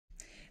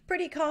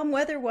Pretty calm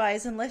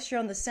weather-wise, unless you're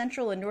on the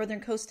central and northern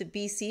coast of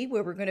BC,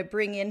 where we're going to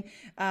bring in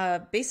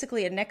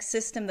basically a next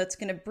system that's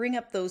going to bring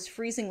up those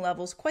freezing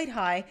levels quite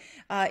high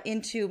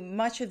into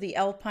much of the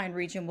Alpine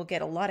region. We'll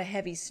get a lot of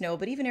heavy snow,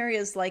 but even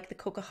areas like the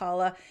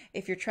Coquihalla,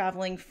 if you're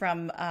traveling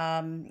from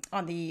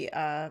on the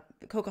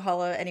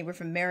Coquihalla, anywhere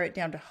from Merritt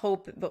down to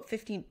Hope, about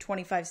 15 to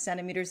 25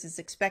 centimeters is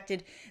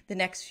expected the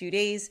next few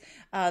days.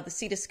 The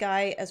Sea to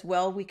Sky as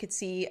well, we could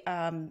see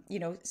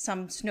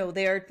some snow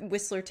there.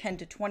 Whistler 10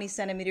 to 20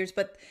 centimeters,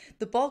 but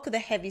the bulk of the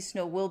heavy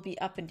snow will be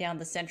up and down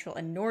the central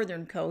and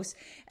northern coast,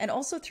 and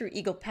also through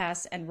Eagle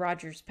Pass and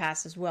Rogers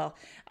Pass as well.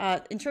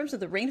 In terms of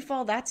the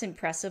rainfall, that's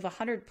impressive.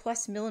 100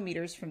 plus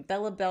millimeters from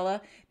Bella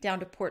Bella down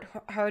to Port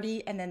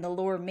Hardy, and then the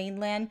lower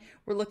mainland,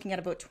 we're looking at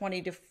about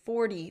 20 to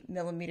 40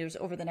 millimeters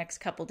over the next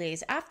couple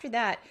days. After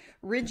that,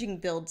 ridging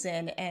builds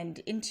in, and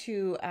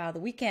into the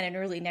weekend and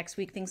early next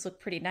week, things look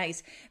pretty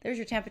nice. There's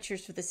your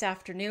temperatures for this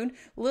afternoon.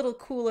 A little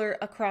cooler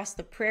across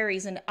the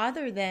prairies, and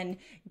other than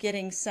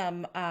getting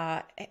some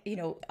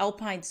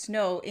alpine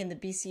snow in the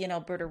BC and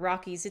Alberta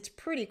Rockies, it's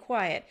pretty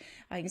quiet.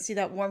 You can see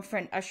that warm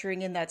front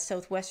ushering in that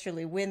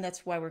southwesterly wind.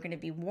 That's why we're going to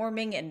be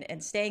warming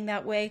and staying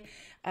that way.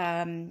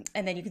 And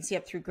then you can see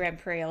up through Grand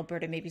Prairie,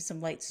 Alberta, maybe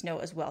some light snow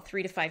as well.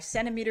 3 to 5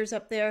 centimeters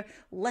up there,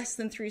 less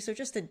than 3. So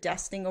just a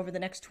dusting over the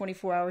next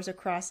 24 hours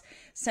across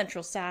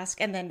central Sask,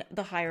 and then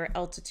the higher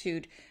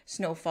altitude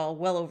snowfall,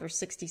 well over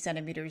 60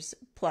 centimeters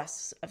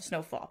plus of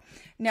snowfall.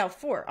 Now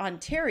for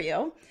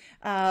Ontario,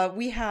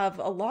 we have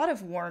a lot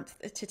of warmth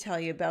to tell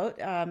you about.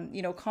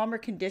 Calmer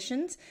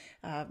conditions,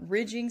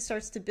 ridging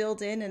starts to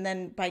build in, and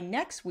then by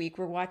next week,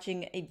 we're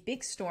watching a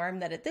big storm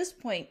that at this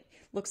point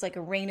looks like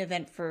a rain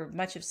event for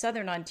much of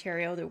southern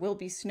Ontario. There will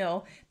be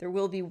snow, there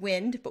will be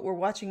wind, but we're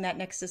watching that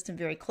next system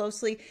very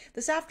closely.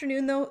 This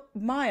afternoon, though,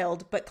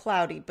 mild but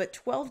cloudy, but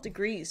 12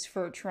 degrees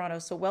for Toronto,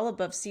 so well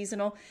above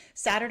seasonal.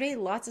 Saturday,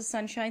 lots of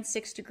sunshine,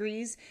 6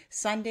 degrees.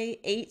 Sunday,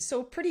 8,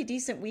 so pretty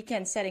decent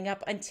weekend setting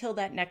up until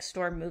that next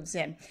storm moves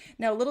in.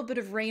 Now, a little bit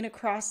of rain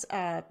across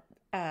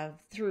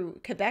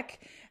through Quebec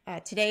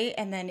today,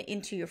 and then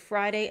into your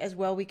Friday as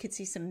well. We could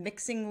see some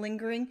mixing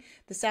lingering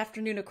this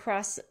afternoon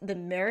across the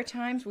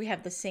Maritimes. We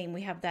have the same.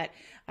 We have that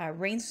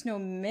rain snow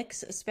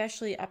mix,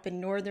 especially up in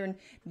northern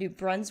New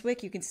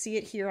Brunswick. You can see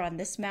it here on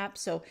this map.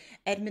 So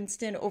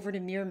Edmundston over to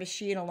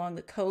Miramichi and along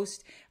the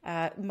coast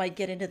might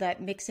get into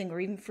that mixing or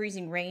even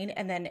freezing rain,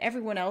 and then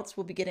everyone else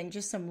will be getting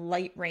just some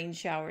light rain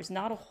showers.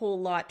 Not a whole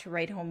lot to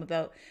write home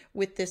about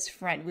with this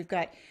front. We've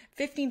got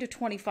 15 to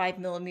 25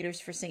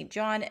 millimeters for St.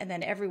 John, and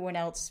then everyone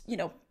else,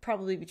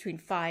 probably between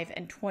 5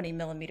 and 20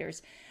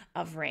 millimeters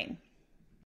of rain.